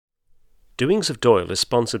Doings of Doyle is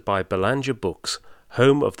sponsored by Belanger Books,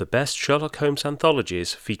 home of the best Sherlock Holmes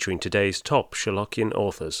anthologies featuring today's top Sherlockian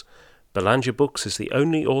authors. Belanger Books is the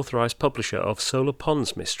only authorised publisher of Solar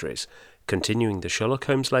Ponds mysteries, continuing the Sherlock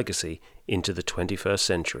Holmes legacy into the 21st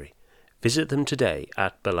century. Visit them today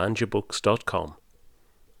at belangerbooks.com.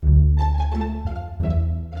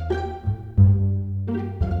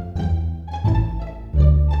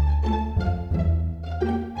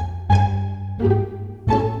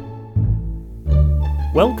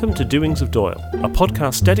 Welcome to Doings of Doyle, a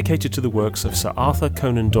podcast dedicated to the works of Sir Arthur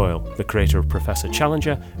Conan Doyle, the creator of Professor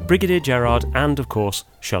Challenger, Brigadier Gerard, and, of course,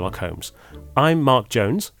 Sherlock Holmes. I'm Mark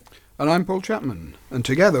Jones. And I'm Paul Chapman, and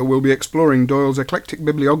together we'll be exploring Doyle's eclectic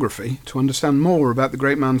bibliography to understand more about the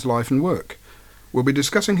great man's life and work. We'll be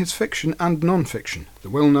discussing his fiction and non-fiction, the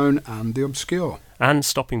well-known and the obscure. And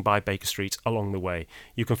stopping by Baker Street along the way.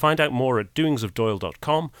 You can find out more at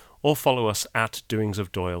doingsofdoyle.com or follow us at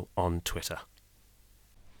doingsofdoyle on Twitter.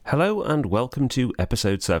 Hello and welcome to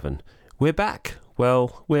episode 7. We're back.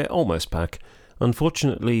 Well, we're almost back.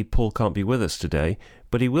 Unfortunately, Paul can't be with us today,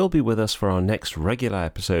 but he will be with us for our next regular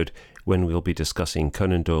episode when we'll be discussing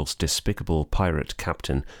Conan Doyle's despicable pirate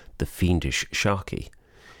captain, the fiendish Sharky.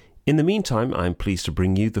 In the meantime, I'm pleased to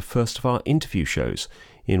bring you the first of our interview shows,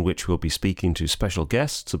 in which we'll be speaking to special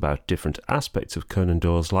guests about different aspects of Conan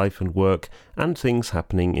Doyle's life and work and things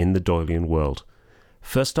happening in the Doylean world.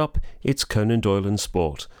 First up, it's Conan Doyle and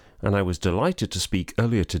Sport, and I was delighted to speak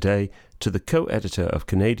earlier today to the co-editor of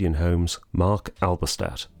Canadian Holmes, Mark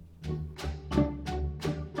Alberstadt.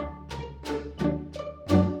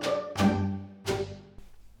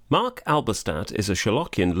 Mark Alberstadt is a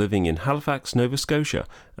Sherlockian living in Halifax, Nova Scotia,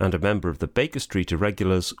 and a member of the Baker Street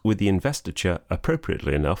Irregulars with the investiture,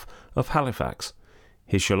 appropriately enough, of Halifax.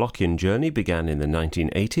 His Sherlockian journey began in the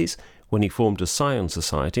 1980s when he formed a Scion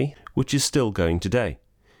Society, which is still going today.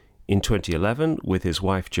 In 2011, with his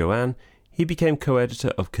wife Joanne, he became co-editor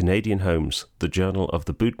of Canadian Holmes, the journal of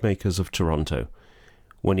the bootmakers of Toronto.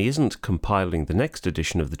 When he isn't compiling the next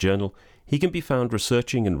edition of the journal, he can be found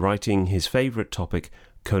researching and writing his favourite topic,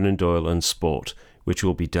 Conan Doyle and Sport, which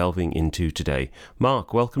we'll be delving into today.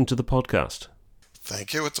 Mark, welcome to the podcast.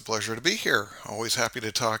 Thank you. It's a pleasure to be here. Always happy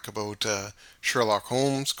to talk about Sherlock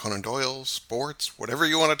Holmes, Conan Doyle, sports, whatever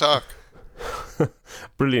you want to talk.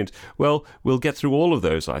 Brilliant. Well, we'll get through all of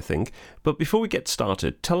those, I think. But before we get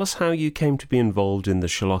started, tell us how you came to be involved in the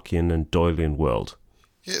Sherlockian and Doylean world.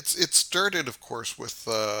 It started, of course, with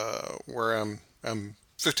where I'm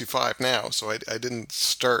 55 now, so I didn't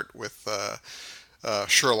start with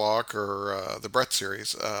Sherlock or the Brett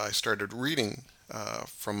series. I started reading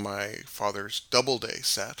from my father's Doubleday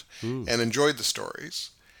set and enjoyed the stories.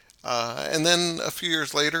 And then a few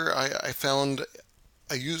years later, I found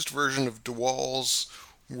a used version of DeWall's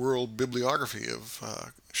World Bibliography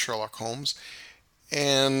of Sherlock Holmes.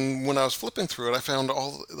 And when I was flipping through it, I found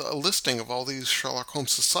a listing of all these Sherlock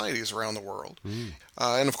Holmes societies around the world.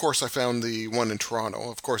 And of course, I found the one in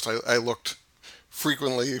Toronto. Of course, I looked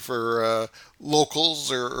frequently for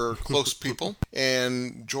locals or close people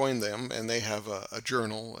and joined them. And they have a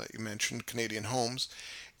journal that you mentioned, Canadian Holmes.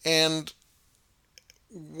 And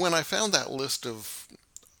when I found that list of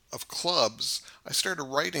clubs, I started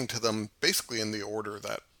writing to them basically in the order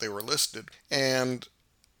that they were listed. And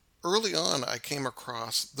early on, I came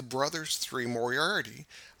across the Brothers Three Moriarty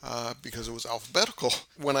because it was alphabetical.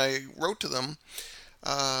 When I wrote to them,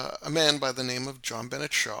 a man by the name of John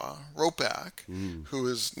Bennett Shaw wrote back, who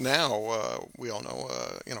is now, we all know,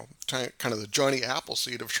 kind of the Johnny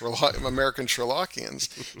Appleseed of American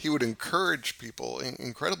Sherlockians. He would encourage people,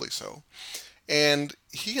 incredibly so. And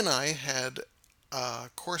he and I had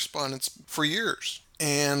correspondence for years.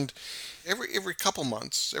 And every couple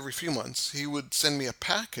months, every few months, he would send me a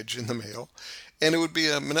package in the mail, and it would be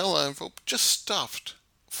a manila envelope just stuffed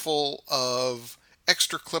full of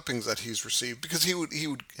extra clippings that he's received, because he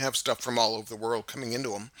would have stuff from all over the world coming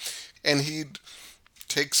into him, and he'd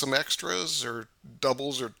take some extras or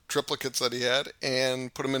doubles or triplicates that he had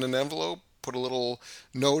and put them in an envelope, put a little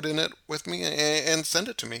note in it with me, and send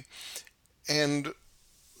it to me. And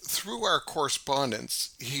through our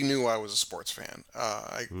correspondence, he knew I was a sports fan.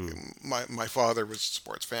 My father was a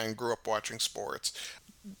sports fan, grew up watching sports.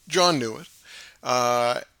 John knew it.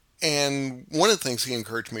 And one of the things he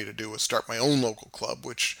encouraged me to do was start my own local club,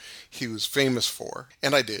 which he was famous for,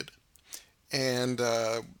 and I did. And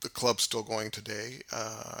the club's still going today.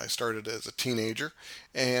 I started as a teenager,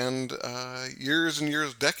 and years and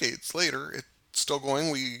years, decades later, still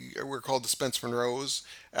going. We're called the Spence Monroes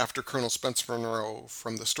after Colonel Spence Monroe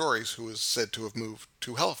from the stories, who is said to have moved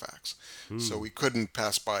to Halifax. So we couldn't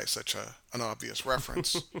pass by such an obvious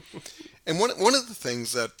reference. And one of the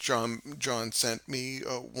things that John sent me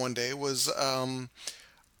one day was a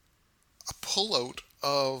pullout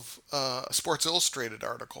of a Sports Illustrated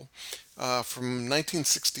article from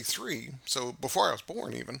 1963, so before I was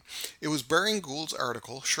born even. It was Baring Gould's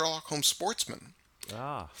article, Sherlock Holmes Sportsman,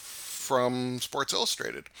 from Sports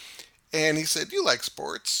Illustrated. And he said, "You like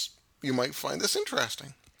sports, you might find this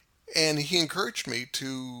interesting." And he encouraged me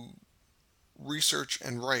to research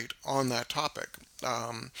and write on that topic.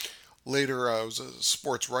 Later, I was a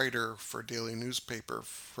sports writer for a daily newspaper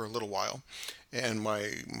for a little while, and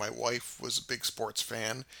my wife was a big sports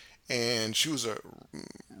fan, and she was a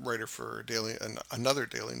writer for another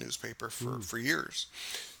daily newspaper for years.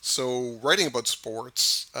 So writing about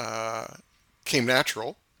sports came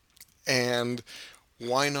natural, and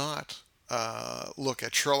why not look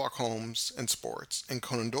at Sherlock Holmes and sports and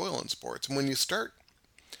Conan Doyle and sports? And when you start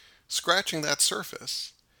scratching that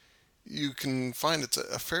surface, you can find it's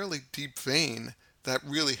a fairly deep vein that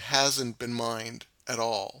really hasn't been mined at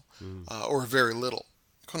all, or very little.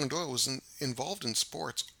 Conan Doyle was involved in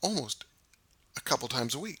sports almost a couple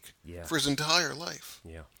times a week for his entire life.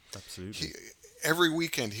 Yeah, absolutely. Every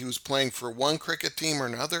weekend he was playing for one cricket team or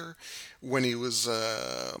another. When he was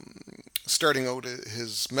starting out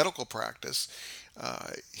his medical practice,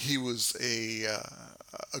 he was a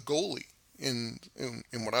goalie in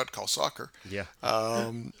what I'd call soccer. Yeah.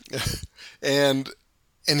 And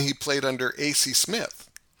he played under A.C. Smith.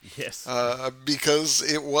 Yes. Because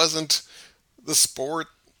it wasn't the sport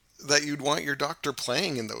that you'd want your doctor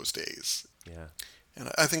playing in those days. Yeah. And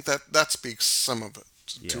I think that speaks some of it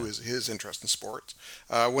to his interest in sports.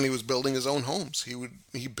 When he was building his own homes,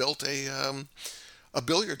 he built a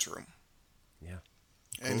billiards room. Yeah.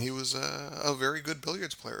 And he was a very good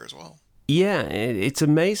billiards player as well. Yeah, it's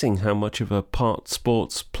amazing how much of a part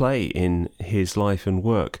sports play in his life and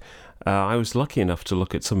work. I was lucky enough to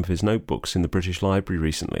look at some of his notebooks in the British Library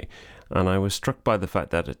recently, and I was struck by the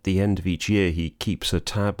fact that at the end of each year he keeps a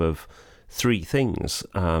tab of three things: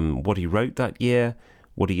 what he wrote that year,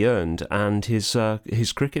 what he earned, and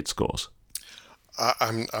his cricket scores.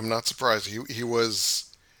 I'm not surprised. He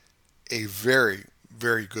was a very,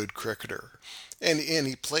 very good cricketer. And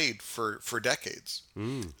he played for decades.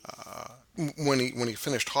 When he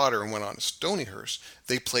finished Hodder and went on to Stonyhurst,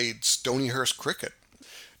 they played Stonyhurst cricket.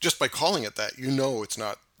 Just by calling it that, it's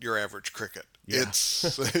not your average cricket. Yeah.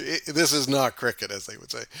 This is not cricket, as they would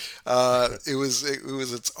say. It was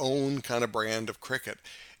its own kind of brand of cricket,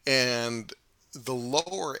 and the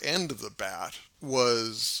lower end of the bat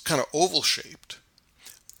was kind of oval shaped,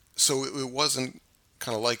 so it wasn't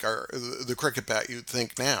kind of like the cricket bat you'd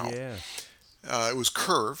think now. Yeah. It was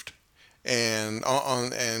curved and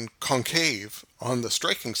concave on the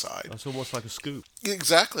striking side. That's almost like a scoop.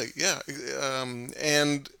 Exactly, yeah.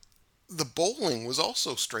 And the bowling was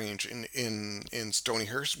also strange in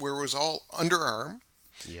Stonyhurst, where it was all underarm.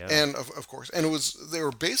 Yeah. And of course, and they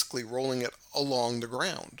were basically rolling it along the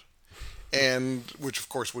ground, and which of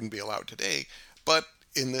course wouldn't be allowed today. But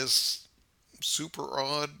in this super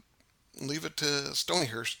odd, leave it to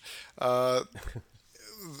Stonyhurst.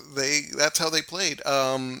 That's how they played.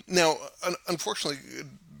 Now, unfortunately,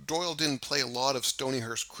 Doyle didn't play a lot of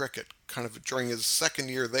Stonyhurst cricket. Kind of during his second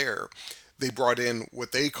year there, they brought in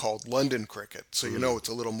what they called London cricket. So it's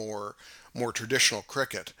a little more traditional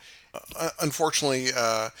cricket. Unfortunately,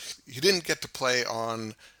 he didn't get to play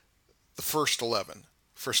on the first 11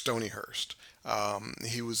 for Stonyhurst.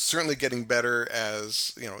 He was certainly getting better,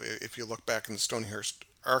 as if you look back in the Stonyhurst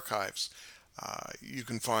archives. You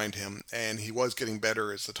can find him, and he was getting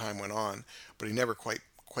better as the time went on, but he never quite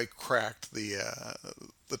cracked the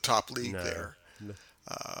top league there. No.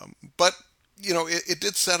 But it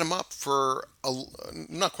did set him up for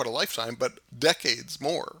not quite a lifetime, but decades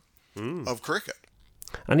more of cricket.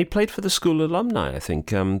 And he played for the school alumni, I think.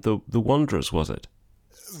 The Wanderers, was it?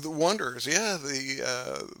 The Wanderers, yeah.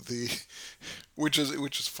 Which is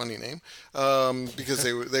a funny name, because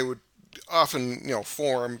they would often,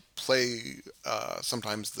 play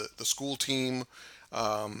sometimes the school team,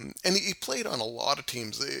 and he played on a lot of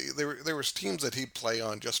teams. There was teams that he'd play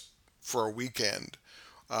on just for a weekend,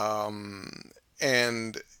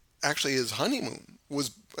 and actually his honeymoon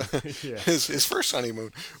was his first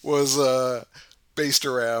honeymoon was based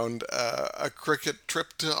around a cricket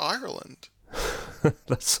trip to Ireland.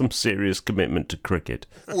 That's some serious commitment to cricket.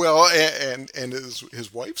 Well, and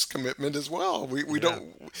his wife's commitment as well. We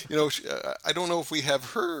don't, I don't know if we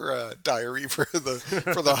have her diary for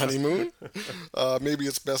the honeymoon. Maybe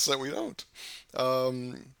it's best that we don't.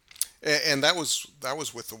 And that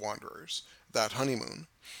was with the Wanderers, that honeymoon.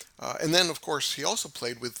 And then, of course, he also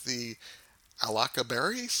played with the Alaka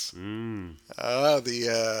Berries, the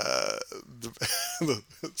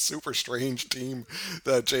super strange team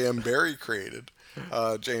that J.M. Barrie created.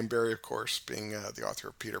 J.M. Barrie, of course, being the author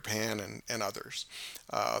of Peter Pan and others,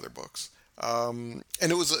 other books. And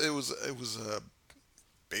it was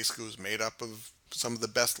basically it was made up of some of the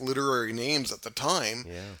best literary names at the time,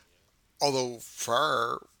 although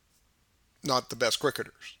far not the best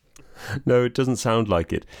cricketers. No, it doesn't sound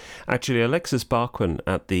like it. Actually, Alexis Barquin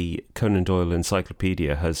at the Conan Doyle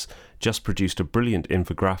Encyclopedia has just produced a brilliant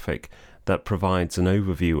infographic that provides an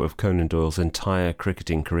overview of Conan Doyle's entire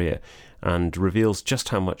cricketing career and reveals just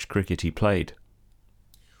how much cricket he played.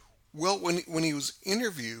 Well, when he was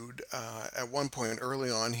interviewed at one point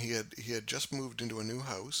early on, he had just moved into a new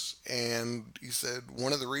house, and he said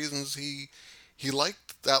one of the reasons he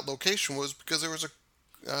liked that location was because there was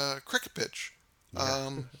a cricket pitch.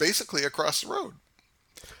 Basically across the road.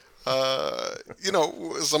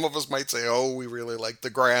 Some of us might say, "Oh, we really like the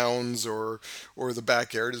grounds, or the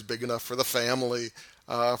backyard is big enough for the family."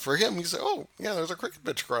 For him, he said, "Oh, yeah, there's a cricket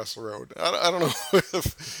pitch across the road." I don't know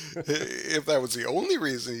if that was the only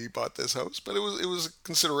reason he bought this house, but it was a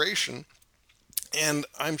consideration. And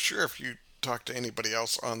I'm sure if you talk to anybody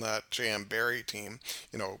else on that J.M. Barrie team,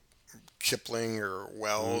 Kipling or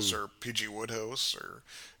Wells or P.G. Wodehouse or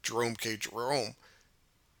Jerome K. Jerome,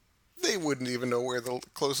 they wouldn't even know where the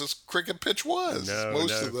closest cricket pitch was.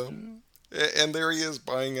 Most of them. And there he is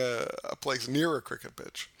buying a place near a cricket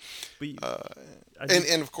pitch.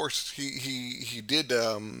 And of course he did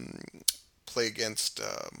play against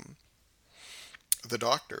the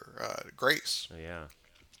Doctor, Grace. Oh, yeah.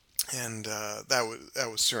 And that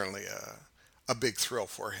was certainly a big thrill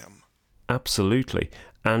for him. Absolutely.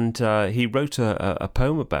 And he wrote a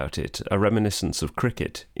poem about it, a reminiscence of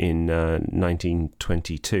cricket, in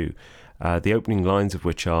 1922, the opening lines of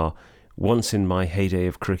which are, "Once in my heyday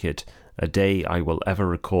of cricket, a day I will ever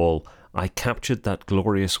recall, I captured that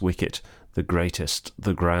glorious wicket, the greatest,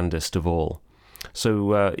 the grandest of all."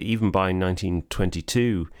 So even by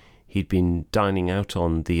 1922, he'd been dining out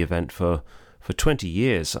on the event for 20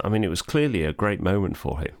 years. I mean, it was clearly a great moment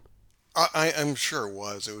for him. I'm sure it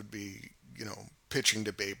was. It would be, pitching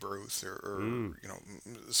to Babe Ruth or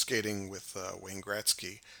skating with Wayne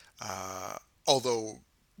Gretzky. Although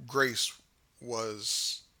Grace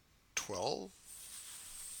was 12,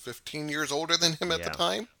 15 years older than him at the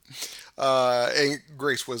time. And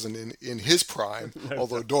Grace wasn't in his prime,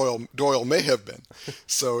 although Doyle may have been.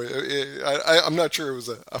 So I'm not sure it was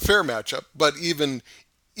a fair matchup, but even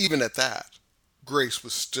at that, Grace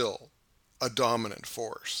was still a dominant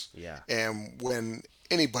force. Yeah. And when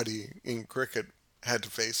anybody in cricket had to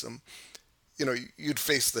face him, you'd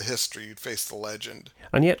face the history, you'd face the legend.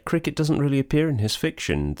 And yet cricket doesn't really appear in his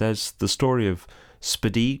fiction. There's the story of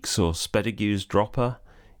Spedigue's or Spedigue's dropper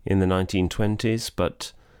in the 1920s,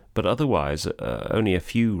 but otherwise only a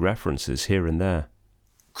few references here and there.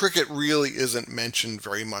 Cricket really isn't mentioned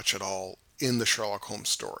very much at all in the Sherlock Holmes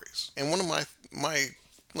stories. And one of my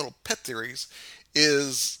little pet theories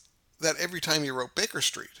is that every time he wrote Baker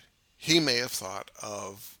Street, he may have thought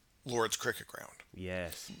of Lord's Cricket Ground.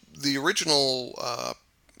 Yes. The original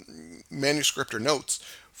manuscript or notes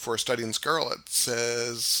for A Study in Scarlet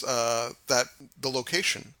says that the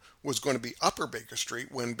location was going to be Upper Baker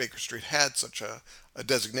Street when Baker Street had such a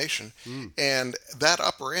designation. And that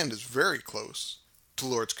upper end is very close to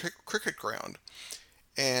Lord's Cricket Ground.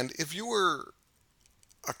 And if you were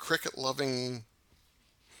a cricket-loving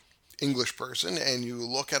English person and you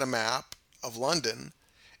look at a map of London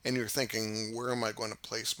and you're thinking, where am I going to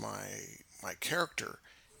place my character?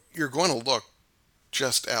 You're going to look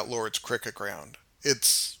just at Lord's Cricket Ground.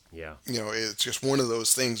 It's it's just one of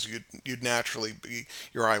those things you'd naturally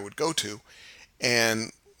your eye would go to.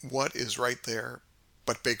 And what is right there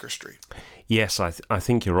but Baker Street? Yes, I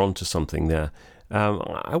think you're onto something there.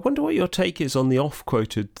 I wonder what your take is on the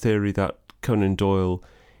oft-quoted theory that Conan Doyle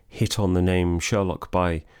hit on the name Sherlock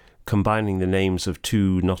by combining the names of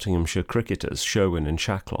two Nottinghamshire cricketers, Sherwin and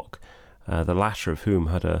Shacklock, the latter of whom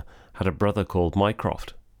had a brother called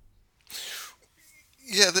Mycroft.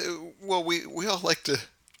 Yeah, we all like to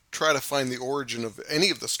try to find the origin of any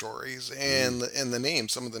of the stories and the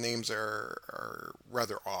names. Some of the names are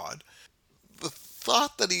rather odd. The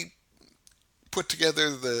thought that he put together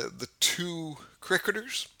the two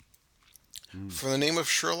cricketers For the name of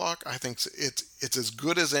Sherlock, I think it's as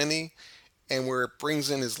good as any, and where it brings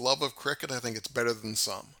in his love of cricket, I think it's better than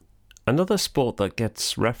some. Another sport that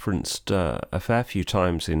gets referenced a fair few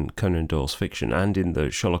times in Conan Doyle's fiction, and in the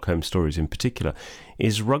Sherlock Holmes stories in particular,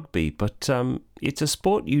 is rugby, but it's a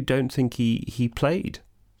sport you don't think he played.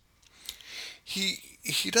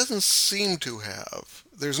 He doesn't seem to have.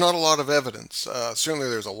 There's not a lot of evidence. Certainly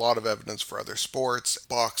there's a lot of evidence for other sports,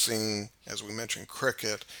 boxing, as we mentioned,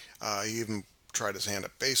 cricket. He even tried his hand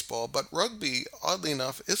at baseball, but rugby, oddly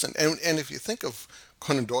enough, isn't. And if you think of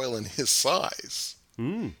Conan Doyle and his size,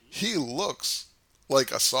 he looks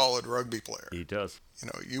like a solid rugby player. He does. You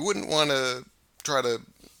know, you wouldn't want to try to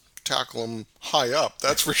tackle him high up,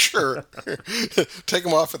 that's for sure. Take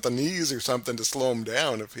him off at the knees or something to slow him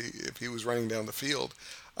down if he was running down the field.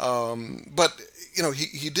 But you know,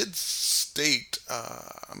 he did state,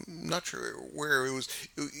 I'm not sure where it was.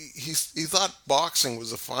 He thought boxing was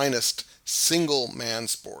the finest single man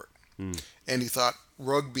sport, and he thought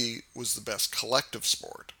rugby was the best collective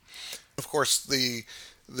sport. Of course, the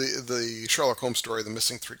Sherlock Holmes story, The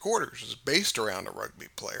Missing Three Quarters, is based around a rugby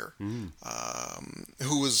player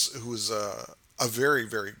who was a very,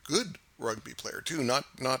 very good rugby player too, not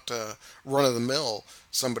run of the mill,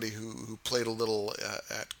 somebody who played a little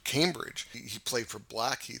at Cambridge. He played for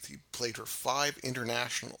Blackheath. He played for 5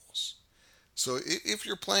 internationals. So if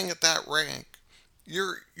you're playing at that rank,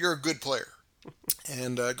 you're a good player.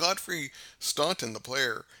 And Godfrey Staunton, the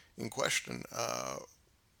player in question,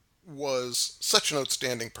 was such an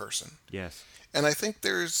outstanding person. Yes. And I think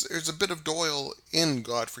there's a bit of Doyle in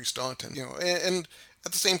Godfrey Staunton, you know, and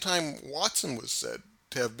at the same time, Watson was said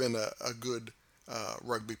to have been a good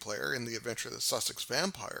rugby player in The Adventure of the Sussex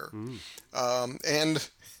Vampire, and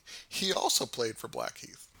he also played for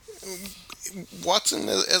Blackheath. Watson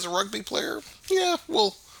as a rugby player, yeah,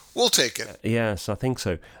 we'll take it. Yes, I think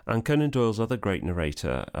so. And Conan Doyle's other great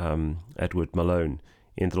narrator, Edward Malone,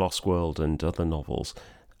 in The Lost World and other novels,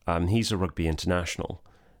 he's a rugby international,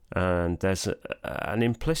 and there's an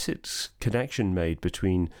implicit connection made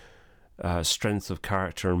between strength of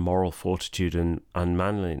character and moral fortitude and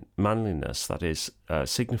manliness that is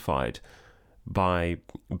signified by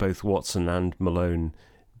both Watson and Malone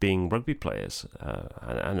being rugby players.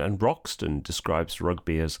 And Roxton describes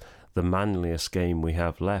rugby as the manliest game we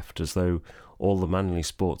have left, as though all the manly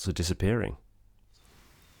sports are disappearing.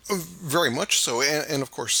 Very much so, and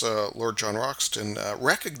of course, Lord John Roxton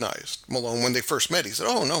recognized Malone when they first met. He said,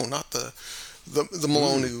 "Oh no, not the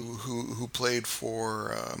Malone who played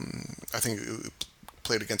for I think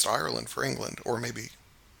played against Ireland for England, or maybe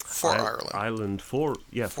for Ireland. For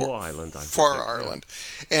Ireland. For Ireland,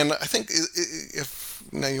 and I think if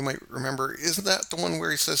now you might remember, isn't that the one where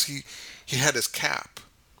he says he had his cap?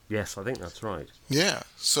 Yes, I think that's right. Yeah,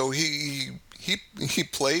 so he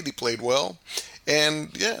played well. And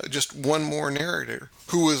yeah, just one more narrator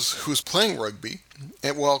who's playing rugby.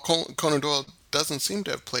 And while Conan Doyle doesn't seem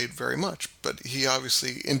to have played very much, but he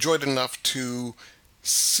obviously enjoyed it enough to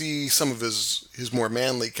see some of his more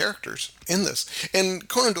manly characters in this. And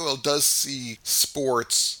Conan Doyle does see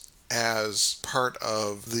sports as part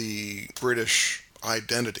of the British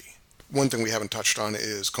identity. One thing we haven't touched on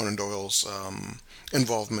is Conan Doyle's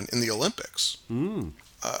involvement in the Olympics.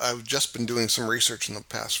 I've just been doing some research in the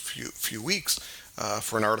past few weeks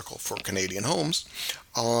for an article for Canadian Homes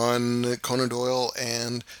on Conan Doyle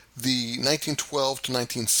and the 1912 to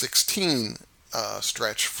 1916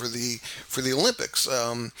 stretch for the Olympics.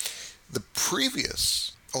 The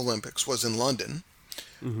previous Olympics was in London.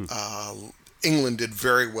 England did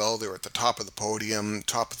very well. They were at the top of the podium,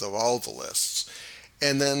 top of all the lists.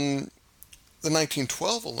 And then the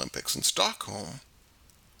 1912 Olympics in Stockholm,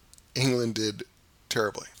 England did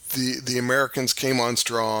terribly. The Americans came on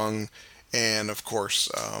strong, and of course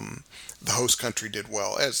the host country did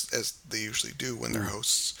well, as they usually do when they're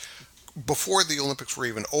hosts. Before the Olympics were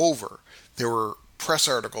even over, there were press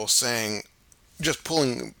articles saying, just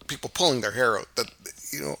pulling their hair out, that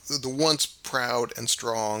you know the once proud and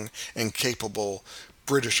strong and capable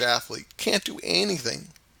British athlete can't do anything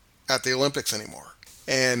at the Olympics anymore.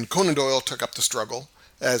 And Conan Doyle took up the struggle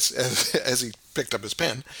as he picked up his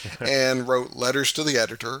pen and wrote letters to the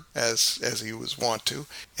editor as he was wont to.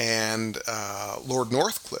 And Lord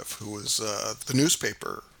Northcliffe, who was the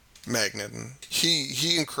newspaper magnate, and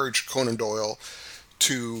he encouraged Conan Doyle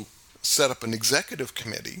to set up an executive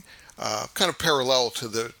committee, kind of parallel to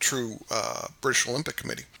the true British Olympic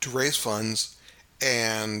Committee, to raise funds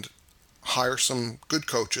and hire some good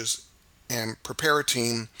coaches and prepare a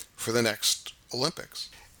team for the next Olympics.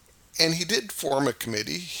 And he did form a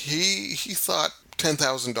committee. He thought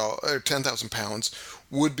 £10,000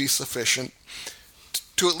 would be sufficient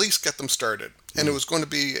to at least get them started. And it was going to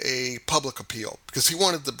be a public appeal because he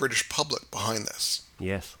wanted the British public behind this.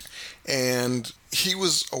 Yes. And he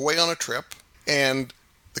was away on a trip, and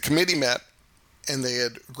the committee met, and they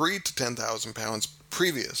had agreed to £10,000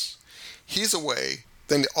 previous. He's away.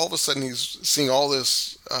 Then all of a sudden he's seeing all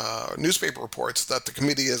this newspaper reports that the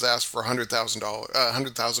committee has asked for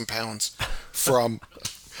 £100,000 from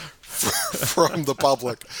the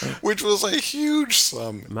public, which was a huge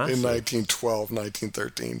sum. Massive. In 1912,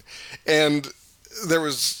 1913. And there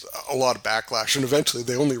was a lot of backlash, and eventually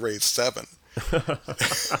they only raised 7.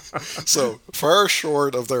 So far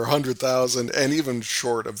short of their 100,000 and even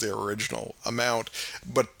short of their original amount.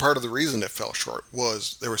 But part of the reason it fell short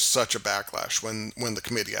was there was such a backlash when the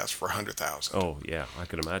committee asked for 100,000. Oh yeah, I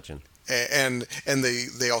can imagine. And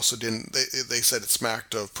they also didn't. They said it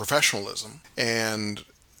smacked of professionalism, and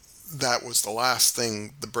that was the last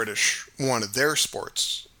thing the British wanted their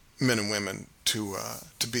sports men and women to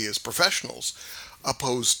be as professionals,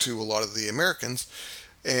 opposed to a lot of the Americans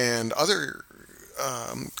and other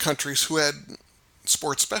countries who had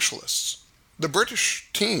sports specialists. The British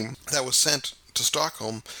team that was sent to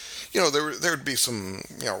Stockholm, there would be some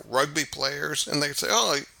rugby players, and they'd say,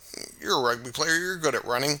 "Oh, you're a rugby player. You're good at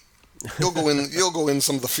running. You'll go in. You'll go in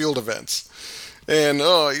some of the field events, and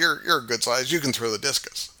you're a good size. You can throw the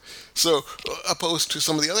discus." So, opposed to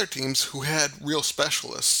some of the other teams who had real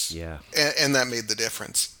specialists, Yeah, and that made the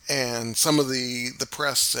difference. And some of the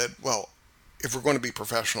press said, "Well, if we're going to be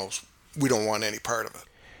professionals, we don't want any part of it."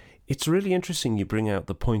 it's really interesting you bring out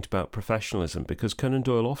the point about professionalism, because Conan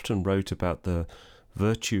Doyle often wrote about the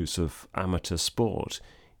virtues of amateur sport.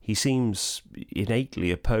 He seems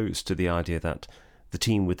innately opposed to the idea that the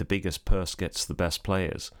team with the biggest purse gets the best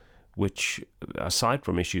players, which, aside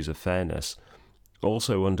from issues of fairness,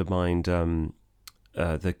 also undermined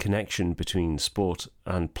the connection between sport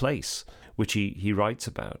and place, which he writes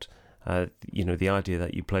about. The idea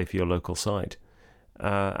that you play for your local side.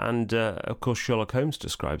 Of course, Sherlock Holmes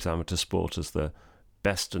describes amateur sport as the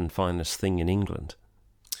best and finest thing in England.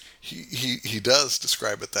 He does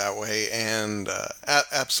describe it that way, and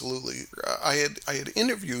absolutely. I had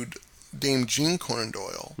interviewed Dame Jean Conan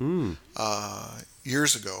Doyle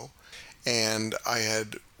years ago, and I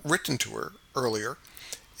had written to her earlier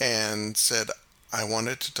and said I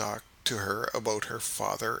wanted to talk to her about her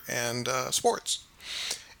father and sports.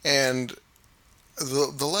 And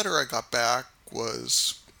the letter I got back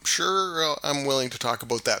was, "Sure, I'm willing to talk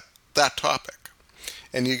about that topic."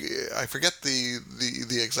 And I forget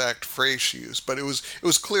the exact phrase she used, but it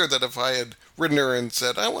was clear that if I had written her and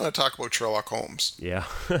said, "I want to talk about Sherlock Holmes," Yeah.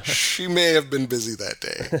 she may have been busy that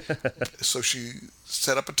day. So she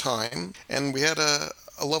set up a time, and we had a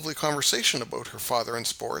lovely conversation about her father and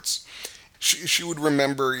sports. She would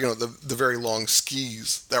remember, the very long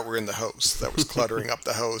skis that were in the house, that was cluttering up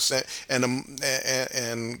the house,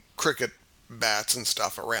 and cricket bats and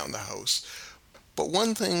stuff around the house. But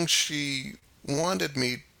one thing she wanted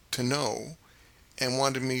me to know and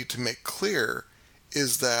wanted me to make clear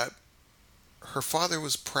is that her father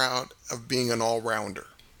was proud of being an all-rounder.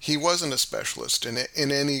 He wasn't a specialist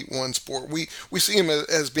in any one sport. We see him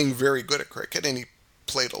as being very good at cricket, and he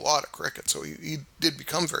played a lot of cricket, so he did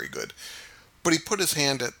become very good. But he put his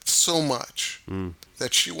hand at so much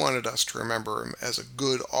that she wanted us to remember him as a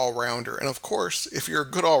good all-rounder. And of course, if you're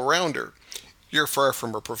a good all-rounder, you're far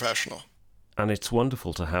from a professional. And it's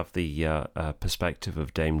wonderful to have the perspective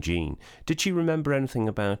of Dame Jean. Did she remember anything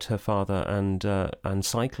about her father and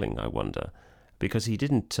cycling, I wonder? Because he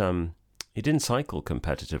didn't cycle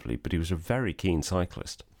competitively, but he was a very keen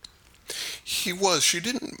cyclist. He was. She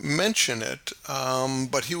didn't mention it,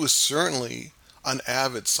 but he was certainly an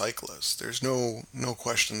avid cyclist. There's no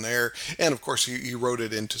question there. And of course, he wrote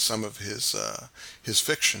it into some of his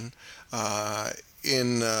fiction.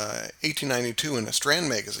 In 1892, in a Strand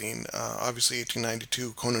magazine, obviously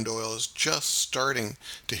 1892, Conan Doyle is just starting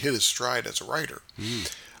to hit his stride as a writer.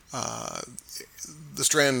 The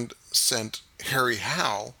Strand sent Harry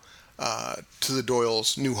Howe to the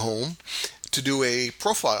Doyles' new home to do a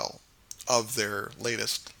profile of their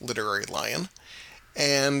latest literary lion.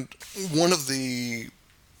 And one of the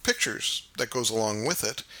pictures that goes along with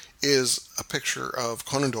it is a picture of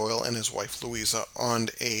Conan Doyle and his wife Louisa on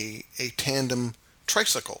a tandem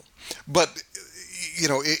tricycle. But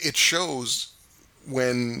it shows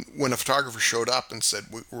when a photographer showed up and said,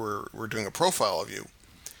 we're doing a profile of you,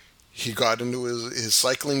 he got into his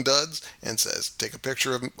cycling duds and says, "Take a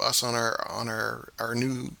picture of us on our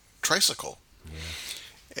new tricycle." Yeah.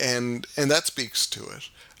 And that speaks to it.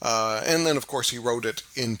 And then of course he wrote it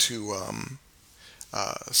into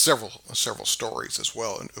several stories as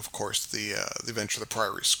well, and of course the Adventure of the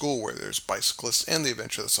Priory School, where there's bicyclists, and the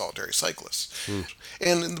Adventure of the Solitary Cyclist.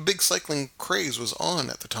 And the big cycling craze was on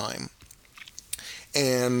at the time,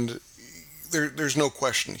 and there's no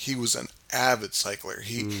question he was an avid cycler.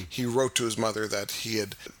 He wrote to his mother that he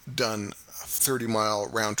had done a 30-mile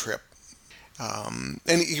round trip, and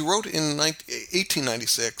he wrote in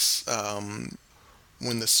 1896.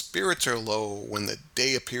 When the spirits are low, when the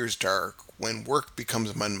day appears dark, when work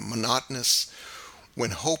becomes monotonous, when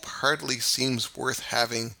hope hardly seems worth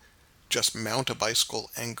having, just mount a bicycle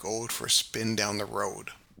and go for a spin down the road.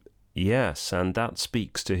 Yes, and that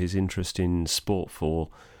speaks to his interest in sport for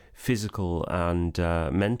physical and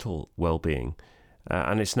mental well-being.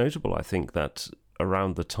 And it's notable, I think, that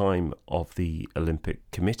around the time of the Olympic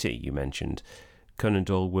Committee you mentioned, Conan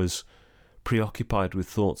Doyle was preoccupied with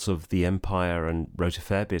thoughts of the empire and wrote a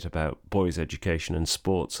fair bit about boys' education and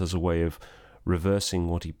sports as a way of reversing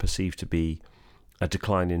what he perceived to be a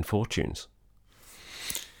decline in fortunes.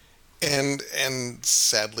 And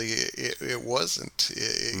sadly, it wasn't.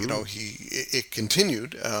 It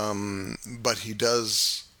continued, but he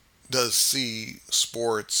does see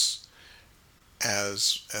sports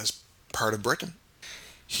as part of Britain.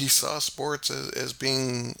 He saw sports as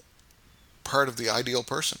being part of the ideal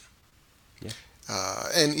person. Yeah.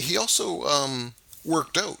 And he also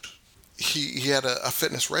worked out. He had a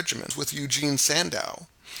fitness regimen with Eugene Sandow,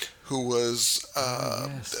 who was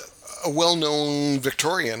a well-known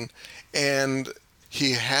Victorian, and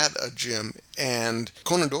he had a gym. And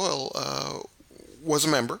Conan Doyle was a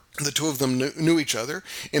member. The two of them knew each other.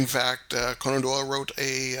 In fact, Conan Doyle wrote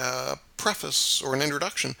a preface or an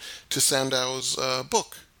introduction to Sandow's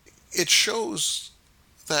book. It shows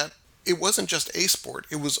that it wasn't just a sport;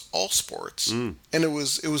 it was all sports, and it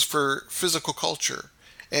was for physical culture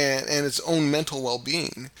and its own mental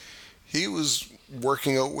well-being. He was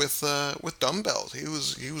working out with dumbbells.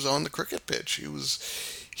 He was on the cricket pitch. He was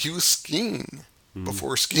skiing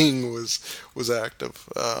before skiing was active.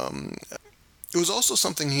 It was also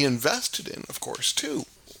something he invested in, of course, too.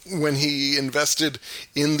 When he invested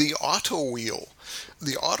in the Auto Wheel,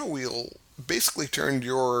 the Auto Wheel basically turned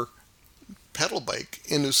your pedal bike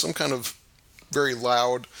into some kind of very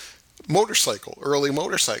loud early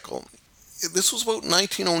motorcycle. This was about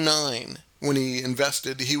 1909 when he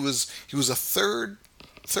invested. He was a third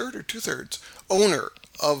or two-thirds owner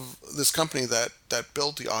of this company that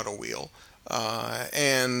built the Auto Wheel,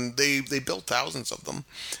 and they built thousands of them.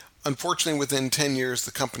 Unfortunately, within 10 years,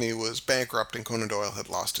 the company was bankrupt and Conan Doyle had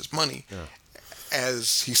lost his money. Yeah.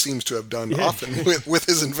 As he seems to have done often with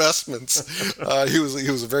his investments. He was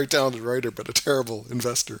a very talented writer, but a terrible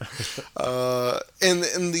investor. And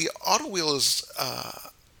the Auto Wheel is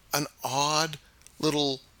an odd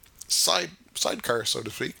little sidecar, so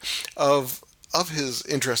to speak, of his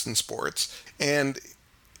interest in sports. And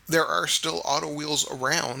there are still Auto Wheels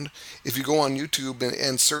around. If you go on YouTube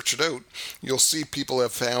and search it out, you'll see people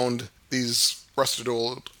have found these rusted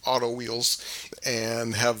old Auto Wheels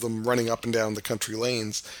and have them running up and down the country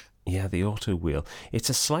lanes. Yeah, the Auto Wheel. It's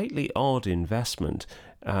a slightly odd investment.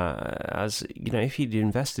 As you know, if he'd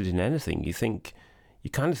invested in anything, you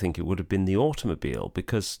kind of think it would have been the automobile,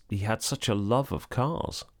 because he had such a love of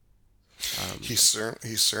cars. He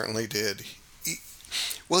certainly did. He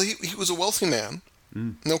was a wealthy man,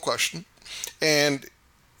 no question, and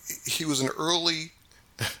he was an early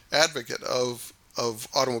advocate of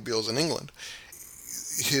automobiles in England.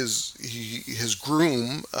 His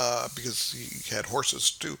groom, because he had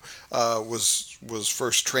horses too, was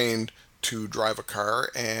first trained to drive a car,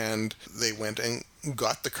 and they went and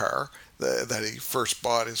got the car that he first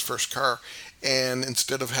bought, his first car. And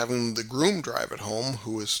instead of having the groom drive it home,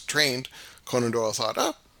 who was trained, Conan Doyle thought,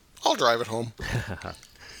 I'll drive it home.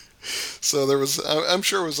 So there was, I'm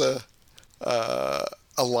sure it was a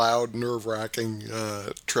loud, nerve-wracking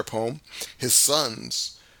trip home. His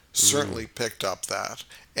sons certainly picked up that,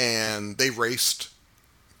 and they raced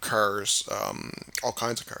cars, all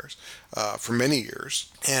kinds of cars, for many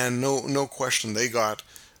years. And no question, they got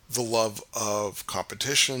the love of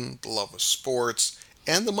competition, the love of sports,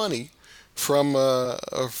 and the money from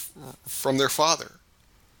their father.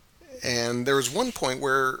 And there was one point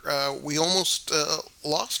where we almost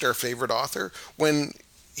lost our favorite author when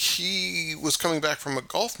he was coming back from a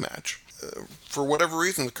golf match. For whatever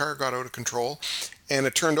reason, the car got out of control, and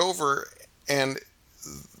it turned over, and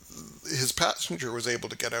his passenger was able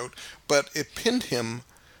to get out, but it pinned him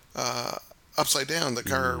upside down. The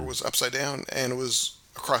car was upside down, and it was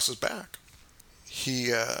across his back.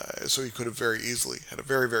 So he could have very easily had a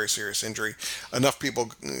very, very serious injury. Enough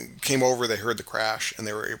people came over, they heard the crash, and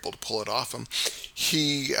they were able to pull it off him.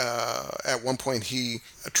 At one point, he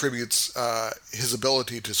attributes his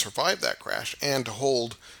ability to survive that crash and to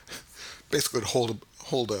hold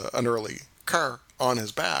an early car on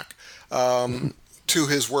his back to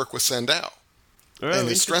his work with Sandow and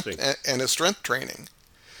his strength training.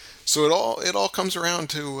 So it all comes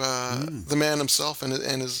around to the man himself and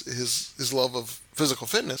his love of physical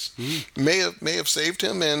fitness may have saved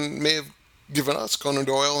him and may have given us, Conan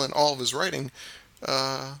Doyle, and all of his writing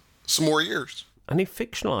some more years. And he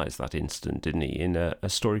fictionalized that incident, didn't he, in a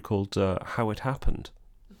story called How It Happened?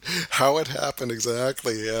 How It Happened,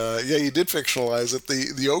 exactly. He did fictionalize it.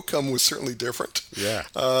 The outcome was certainly different. Yeah.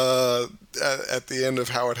 At the end of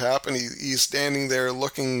How It Happened, he's standing there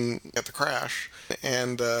looking at the crash,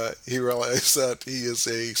 and he realized that he is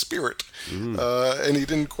a spirit, and he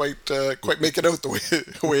didn't quite make it out the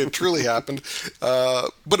way it truly happened.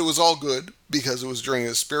 But it was all good because it was during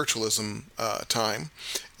his spiritualism time,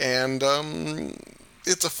 and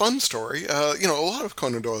it's a fun story. A lot of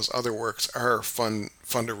Conan Doyle's other works are fun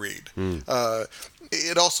to read.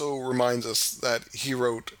 It also reminds us that he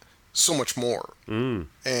wrote so much more,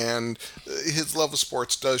 and his love of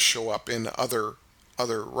sports does show up in other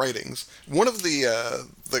writings. One of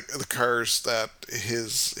the cars that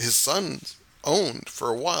his sons owned for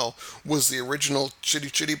a while was the original Chitty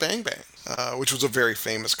Chitty Bang Bang, which was a very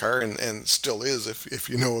famous car and still is if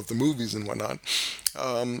you know of the movies and whatnot.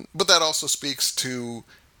 But that also speaks to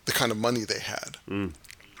the kind of money they had, and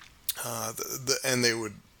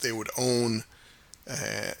they would own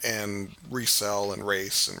and resell and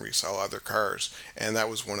race and resell other cars, and that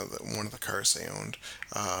was one of the cars they owned.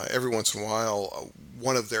 Every once in a while,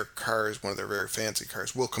 one of their very fancy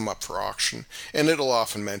cars, will come up for auction, and it'll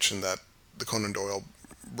often mention that the Conan Doyle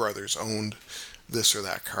brothers owned this or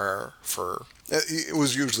that car for. It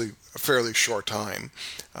was usually a fairly short time.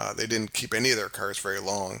 They didn't keep any of their cars very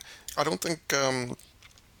long. I don't think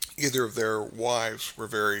either of their wives were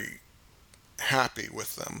very happy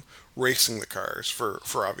with them racing the cars for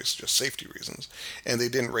obvious just safety reasons, and they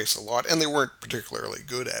didn't race a lot, and they weren't particularly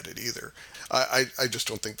good at it either. I just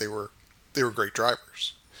don't think they were great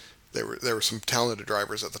drivers. There were some talented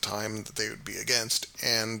drivers at the time that they would be against,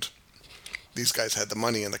 and these guys had the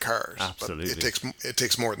money and the cars. Absolutely. But it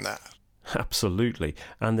takes more than that. Absolutely.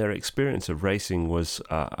 And their experience of racing was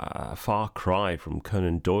a far cry from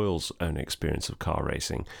Conan Doyle's own experience of car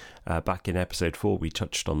racing. Back in episode 4, we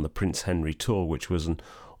touched on the Prince Henry Tour, which was an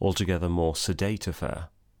altogether more sedate affair.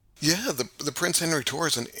 Yeah, the Prince Henry Tour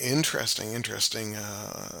is an interesting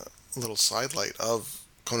little sidelight of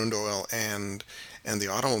Conan Doyle and the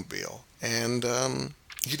automobile. And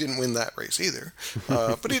he didn't win that race either,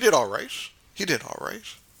 but he did all right.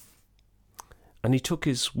 And he took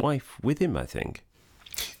his wife with him, I think.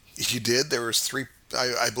 He did. There was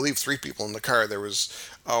I believe three people in the car. There was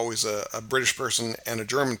always a British person and a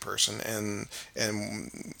German person, and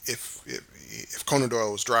if Conan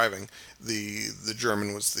Doyle was driving, the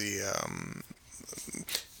German was the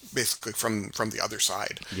basically from the other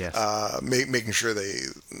side. Yes. Making sure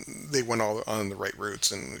they went all on the right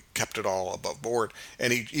routes and kept it all above board.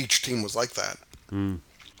 And each team was like that.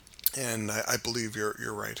 And I believe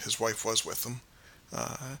you're right. His wife was with them.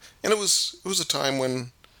 And it was a time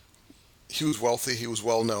when he was wealthy, he was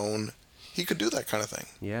well known, he could do that kind of thing.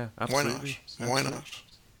 Yeah, absolutely. Why not?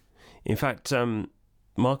 In fact,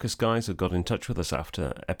 Marcus Geiser got in touch with us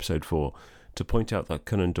after episode 4 to point out that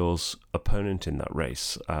Conan Doyle's opponent in that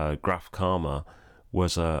race, Graf Karma,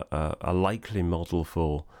 was a likely model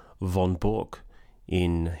for von Bork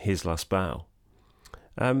in His Last Bow.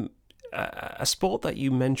 A sport that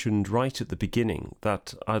you mentioned right at the beginning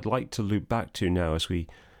that I'd like to loop back to now as we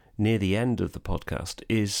near the end of the podcast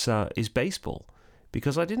is baseball,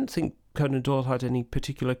 because I didn't think Conan Doyle had any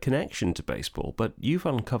particular connection to baseball, but you've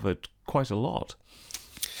uncovered quite a lot.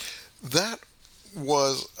 That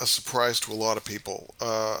was a surprise to a lot of people.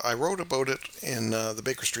 I wrote about it in the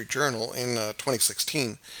Baker Street Journal in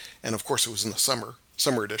 2016, and of course it was in the summer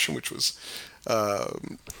edition, which was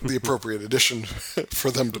the appropriate edition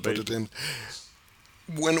for them to put it in.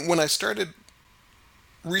 When I started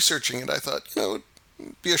researching it, I thought, it'd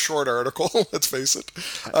be a short article, let's face it.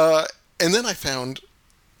 And then I found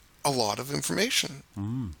a lot of information.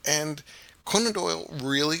 And Conan Doyle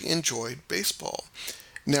really enjoyed baseball.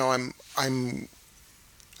 Now, I'm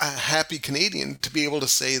a happy Canadian to be able to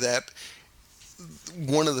say that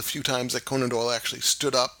one of the few times that Conan Doyle actually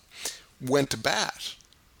stood up, went to bat,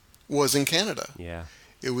 was in Canada. Yeah.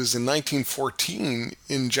 It was in 1914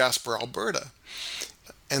 in Jasper, Alberta.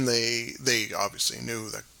 and they obviously knew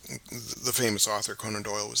that the famous author Conan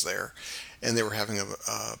Doyle was there, and they were having a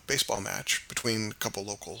baseball match between a couple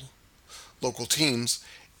local teams,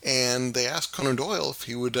 and they asked Conan Doyle if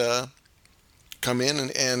he would come in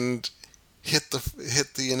and hit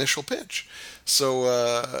the initial pitch.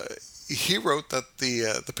 So he wrote that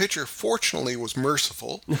the pitcher fortunately was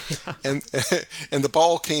merciful, and and the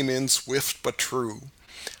ball came in swift but true.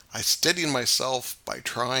 I steadied myself by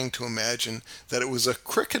trying to imagine that it was a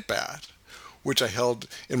cricket bat, which I held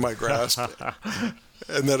in my grasp,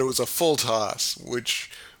 and that it was a full toss,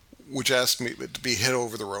 which asked me to be hit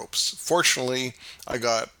over the ropes. Fortunately, I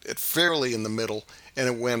got it fairly in the middle, and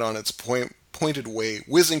it went on its pointed way,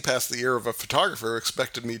 whizzing past the ear of a photographer who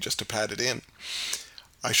expected me just to pat it in.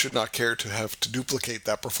 I should not care to have to duplicate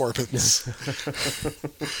that performance.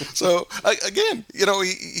 So again,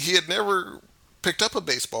 he had never picked up a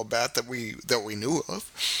baseball bat that we knew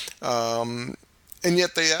of, and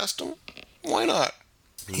yet they asked him, why not?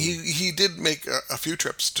 He did make a few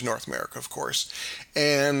trips to North America, of course,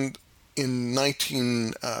 and in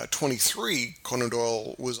 1923, Conan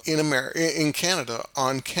Doyle was in Canada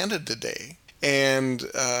on Canada Day, and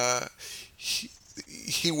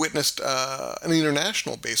he witnessed an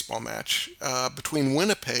international baseball match between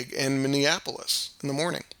Winnipeg and Minneapolis in the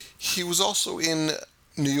morning. He was also in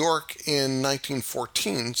New York in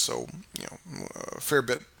 1914, so a fair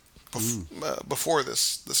bit before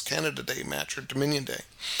this Canada Day match or Dominion Day,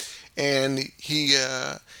 and he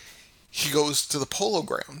goes to the Polo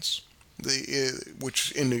Grounds,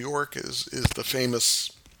 which in New York is the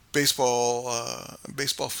famous baseball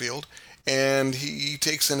field, and he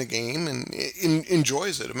takes in a game and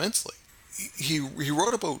enjoys it immensely. He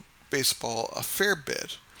wrote about baseball a fair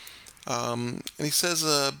bit, and he says,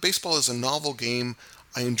 baseball is a novel game.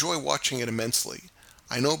 I enjoy watching it immensely.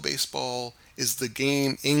 I know baseball is the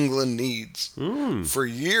game England needs. For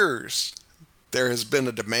years, there has been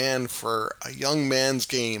a demand for a young man's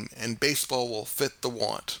game, and baseball will fit the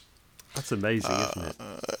want. That's amazing, isn't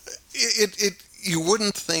it? You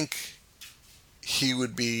wouldn't think he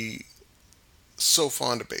would be so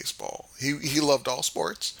fond of baseball. He loved all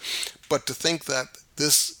sports, but to think that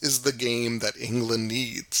this is the game that England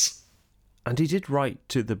needs. And he did write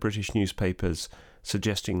to the British newspapers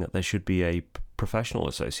suggesting that there should be a professional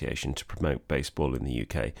association to promote baseball in the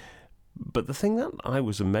UK. But the thing that I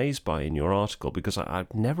was amazed by in your article, because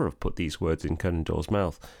I'd never have put these words in Conan Doyle's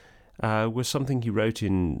mouth, was something he wrote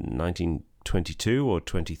in 1922 or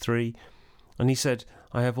 23, and he said,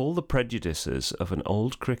 I have all the prejudices of an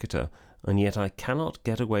old cricketer, and yet I cannot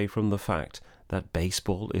get away from the fact that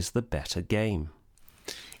baseball is the better game.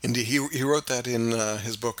 Indeed, he wrote that in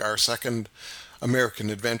his book, Our Second American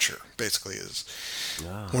Adventure, basically is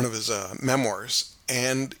one of his memoirs.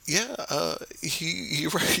 And he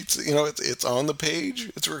writes, it's on the page,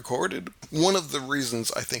 it's recorded. One of the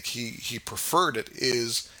reasons I think he preferred it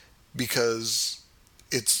is because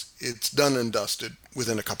it's done and dusted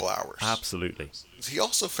within a couple hours. Absolutely. He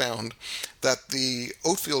also found that the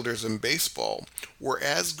outfielders in baseball were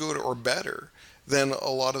as good or better than a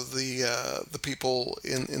lot of the people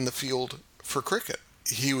in the field for cricket.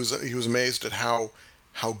 He was amazed at how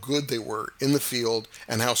good they were in the field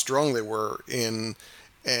and how strong they were in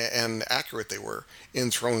and accurate they were in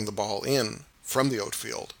throwing the ball in from the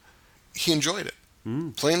outfield. He enjoyed it,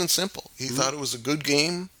 plain and simple. He thought it was a good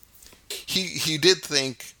game. He did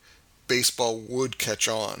think baseball would catch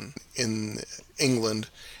on in England,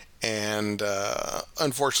 and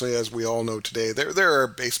unfortunately, as we all know today, there are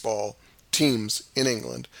baseball teams in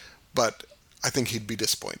England, but I think he'd be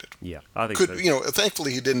disappointed. Yeah, I think so.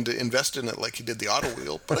 Thankfully he didn't invest in it like he did the auto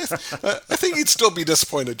wheel, but I think he'd still be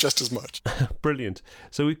disappointed just as much. Brilliant.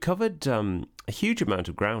 So we've covered a huge amount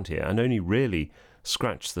of ground here and only really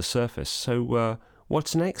scratched the surface. So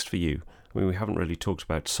what's next for you? I mean, we haven't really talked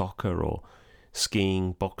about soccer or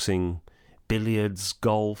skiing, boxing, billiards,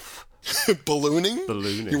 golf. Ballooning?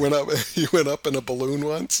 Ballooning. You went up in a balloon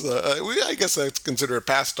once. I guess that's considered a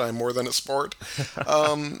pastime more than a sport.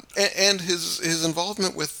 And his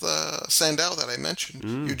involvement with Sandow that I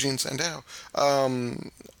mentioned, Eugene Sandow.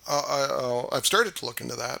 I've started to look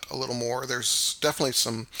into that a little more. There's definitely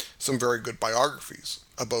some very good biographies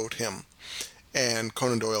about him, and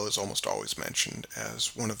Conan Doyle is almost always mentioned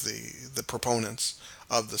as one of the proponents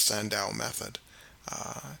of the Sandow method.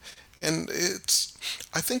 And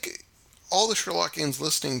I think all the Sherlockians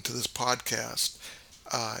listening to this podcast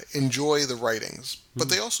enjoy the writings, but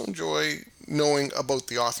they also enjoy knowing about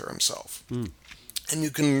the author himself. And you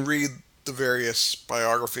can read the various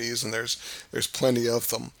biographies, and there's plenty of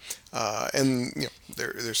them, and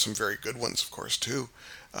there's some very good ones, of course, too.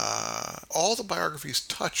 All the biographies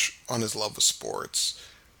touch on his love of sports,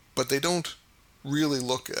 but they don't really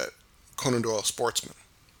look at Conan Doyle sportsman.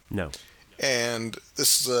 No. And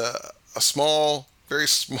this is a small, very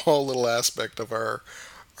small little aspect of our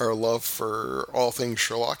love for all things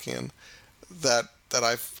Sherlockian that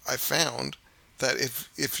I've found that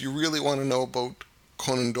if you really want to know about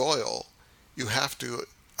Conan Doyle, you have to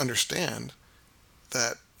understand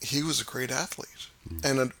that he was a great athlete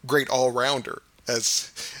and a great all-rounder,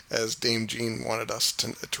 as Dame Jean wanted us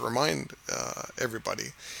to remind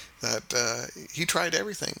everybody that he tried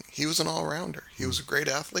everything. He was an all-rounder. He was a great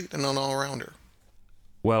athlete and an all-rounder.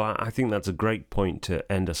 Well, I think that's a great point to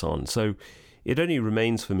end us on. So it only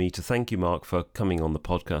remains for me to thank you, Mark, for coming on the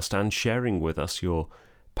podcast and sharing with us your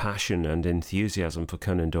passion and enthusiasm for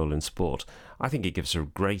Conan Doyle in sport. I think it gives a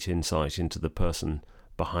great insight into the person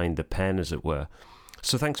behind the pen, as it were.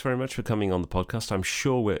 So thanks very much for coming on the podcast. I'm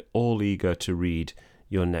sure we're all eager to read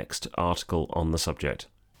your next article on the subject.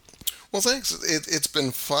 Well, thanks. It's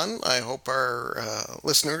been fun. I hope our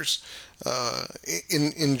listeners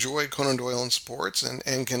enjoy Conan Doyle in sports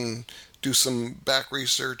and can do some back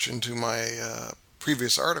research into my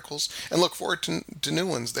previous articles and look forward to new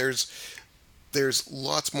ones. There's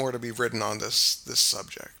lots more to be written on this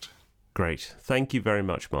subject. Great. Thank you very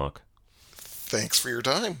much, Mark. Thanks for your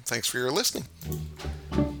time. Thanks for your listening.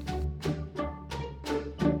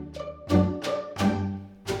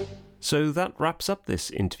 So that wraps up this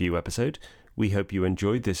interview episode. We hope you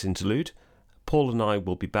enjoyed this interlude. Paul and I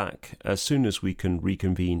will be back as soon as we can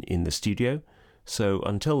reconvene in the studio. So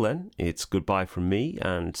until then, it's goodbye from me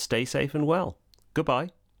and stay safe and well.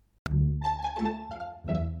 Goodbye.